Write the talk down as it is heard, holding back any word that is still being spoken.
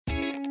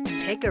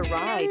Take a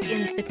ride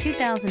in the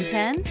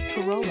 2010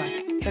 Corolla.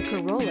 The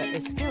Corolla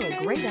is still a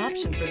great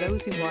option for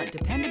those who want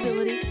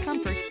dependability,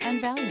 comfort, and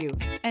value,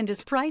 and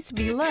is priced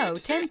below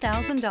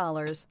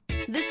 $10,000.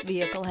 This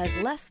vehicle has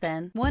less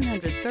than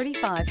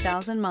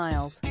 135,000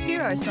 miles.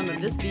 Here are some of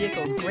this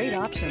vehicle's great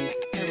options: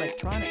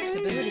 electronic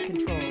stability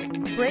control,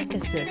 brake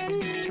assist,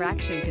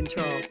 traction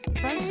control,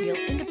 front wheel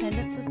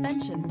independent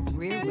suspension,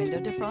 rear window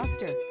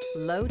defroster,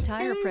 low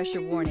tire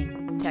pressure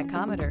warning,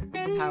 tachometer,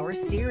 power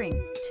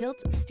steering,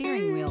 tilt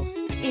steering wheel.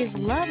 Is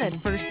love at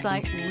first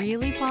sight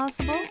really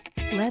possible?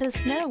 Let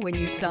us know when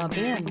you stop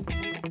in.